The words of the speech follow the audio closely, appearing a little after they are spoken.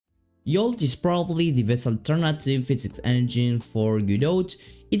Jolt is probably the best alternative physics engine for Godot.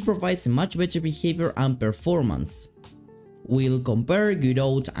 It provides a much better behavior and performance. We'll compare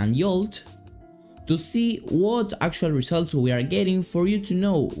Godot and Jolt to see what actual results we are getting for you to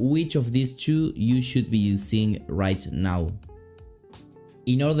know which of these two you should be using right now.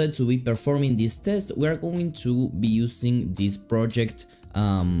 In order to be performing this test, we are going to be using this project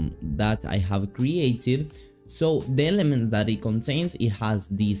that I have created. So the elements that it contains, it has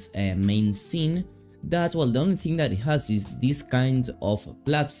this main scene that, well, the only thing that it has is this kind of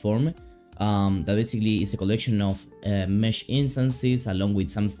platform that basically is a collection of mesh instances along with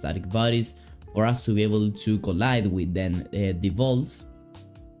some static bodies for us to be able to collide with then the vaults.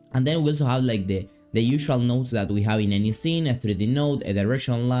 And then we also have like the usual nodes that we have in any scene, a 3D node, a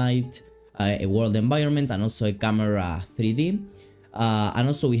direction light, a world environment, and also a camera 3D. And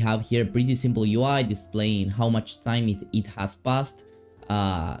also we have here pretty simple UI displaying how much time it has passed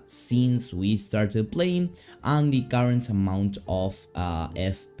since we started playing and the current amount of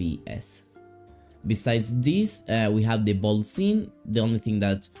FPS. Besides this, we have the vault scene. The only thing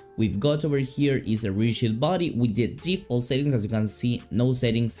that we've got over here is a rigid body with the default settings. As you can see, no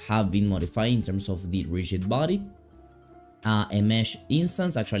settings have been modified in terms of the rigid body. A mesh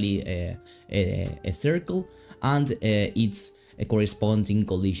instance, actually a circle, and its a corresponding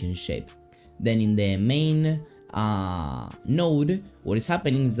collision shape. Then in the main node, what is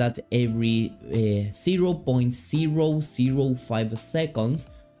happening is that every 0.005 seconds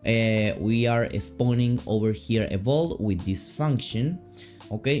we are spawning over here a vault with this function,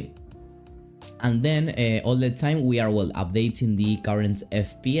 okay? And then all the time we are, well, updating the current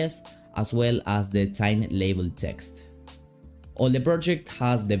FPS as well as the time label text. All the project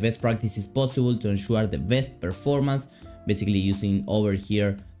has the best practices possible to ensure the best performance, basically using over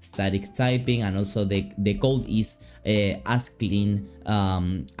here static typing, and also the code is as clean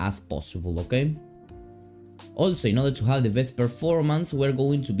as possible, okay? Also, in order to have the best performance, we're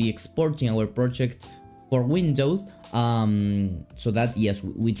going to be exporting our project for Windows, so that, yes,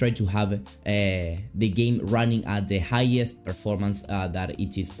 we try to have the game running at the highest performance that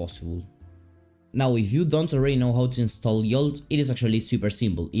it is possible. Now, if you don't already know how to install Jolt, it is actually super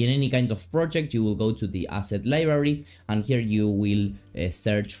simple. In any kind of project, you will go to the asset library, and here you will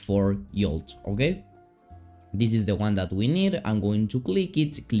search for Jolt, okay? This is the one that we need. I'm going to click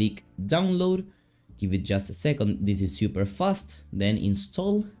it, click download, give it just a second. This is super fast, then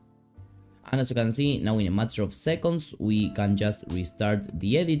install. And as you can see, now in a matter of seconds, we can just restart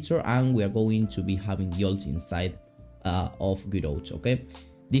the editor and we are going to be having Jolt inside of Godot, okay?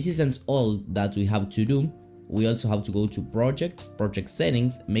 This isn't all that we have to do. We also have to go to project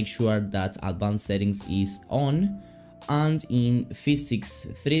settings, make sure that advanced settings is on, and in physics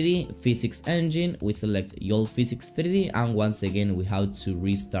 3D, physics engine, we select Jolt physics 3D, and once again we have to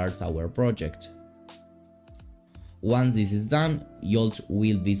restart our project. Once this is done, Jolt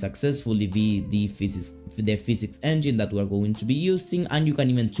will be successfully the physics engine that we are going to be using, and you can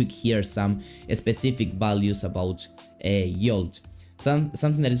even tweak here some specific values about Jolt.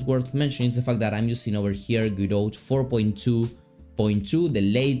 Something that is worth mentioning is the fact that I'm using over here Godot 4.2.2, the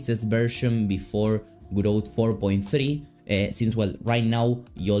latest version before Godot 4.3, since, well, right now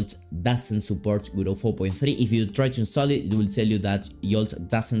Jolt doesn't support Godot 4.3. If you try to install it, it will tell you that Jolt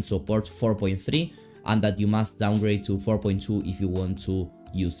doesn't support 4.3 and that you must downgrade to 4.2 if you want to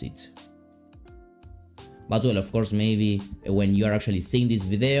use it. But, well, of course, maybe when you are actually seeing this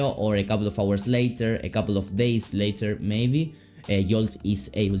video, or a couple of hours later, a couple of days later, maybe Jolt is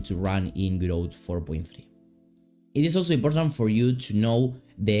able to run in Godot 4.3. It is also important for you to know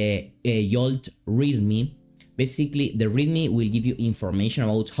the Jolt README. Basically, the README will give you information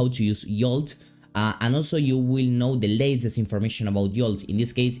about how to use Jolt, and also you will know the latest information about Jolt. In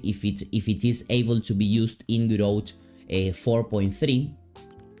this case, if it is able to be used in Godot 4.3.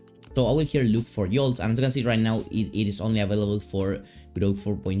 So I will here look for Jolt, and as you can see right now, it is only available for Godot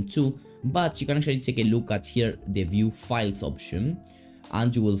 4.2. But you can actually take a look at here the view files option,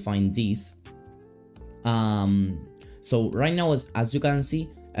 and you will find this. So right now, as you can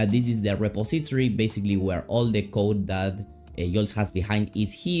see, this is the repository, basically where all the code that Jolt has behind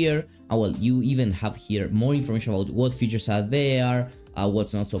is here. Well, you even have here more information about what features are there,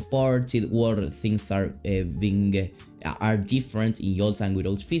 what's not supported, what things are are different in Jolt and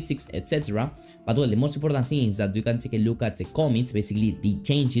Godot physics, etc. But, well, the most important thing is that you can take a look at the commits, basically the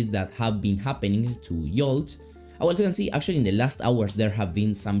changes that have been happening to Jolt. As you can see, actually in the last hours there have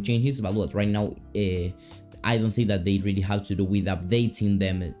been some changes, but, well, right now I don't think that they really have to do with updating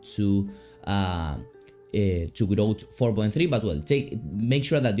them to Godot 4.3. But, well, make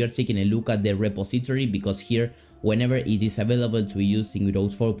sure that you're taking a look at the repository, because here whenever it is available to be used in Godot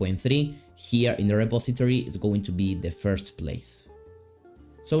 4.3, here in the repository is going to be the first place.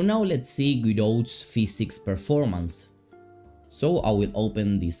 So now let's see Godot's physics performance. So I will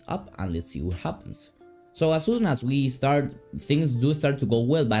open this up and let's see what happens. So as soon as we start, things do start to go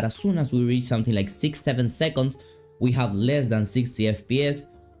well, but as soon as we reach something like 6-7 seconds, we have less than 60 FPS,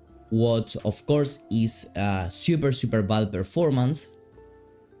 what of course is super bad performance.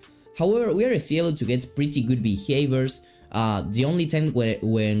 However, we are still able to get pretty good behaviors. The only time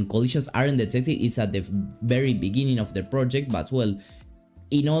when collisions aren't detected is at the very beginning of the project, but well,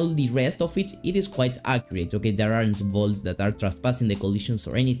 in all the rest of it, it is quite accurate. Okay, there aren't volts that are trespassing the collisions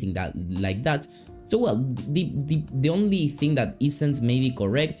or anything like that. So well, the only thing that isn't maybe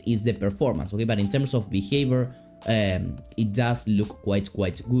correct is the performance. Okay, but in terms of behavior, it does look quite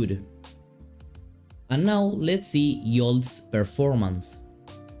good. And now let's see Jolt's performance.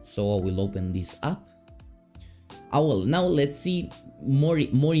 So I will open this up. Well, now let's see more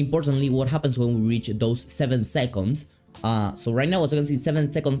importantly what happens when we reach those 7 seconds. So right now, as you can see,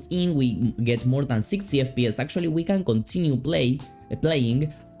 7 seconds in, we get more than 60 FPS. Actually, we can continue playing,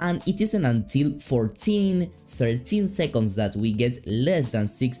 and it isn't until 13 seconds that we get less than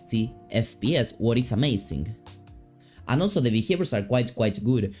 60 FPS, what is amazing. And also the behaviors are quite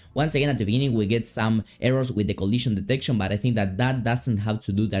good. Once again, at the beginning we get some errors with the collision detection, but I think that doesn't have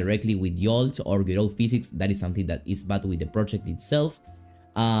to do directly with Jolt or Godot physics. That is something that is bad with the project itself.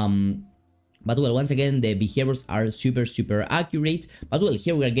 But well, once again, the behaviors are super accurate. But well,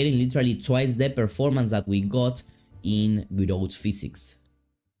 here we are getting literally twice the performance that we got in Godot physics.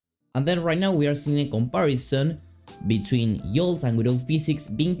 And then right now we are seeing a comparison between Jolt and Godot physics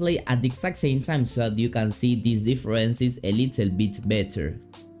being played at the exact same time, so that you can see these differences a little bit better.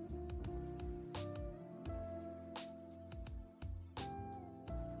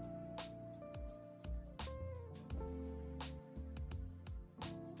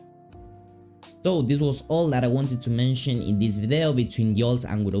 So this was all that I wanted to mention in this video between Jolt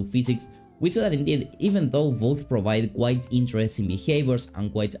and Godot physics. We saw that indeed, even though both provide quite interesting behaviors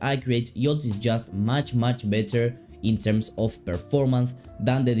and quite accurate, Jolt is just much better in terms of performance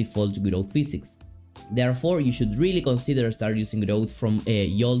than the default Godot physics. Therefore, you should really consider start using Godot from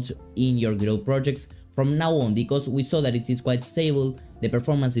Jolt in your Godot projects from now on, because we saw that it is quite stable, the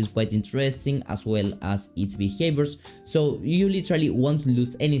performance is quite interesting, as well as its behaviors. So you literally won't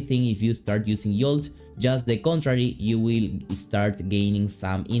lose anything if you start using Jolt. Just the contrary, you will start gaining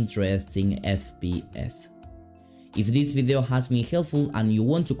some interesting FPS. If this video has been helpful and you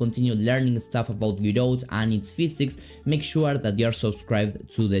want to continue learning stuff about Godot and its physics, make sure that you are subscribed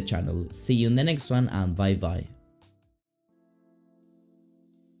to the channel. See you in the next one, and bye bye.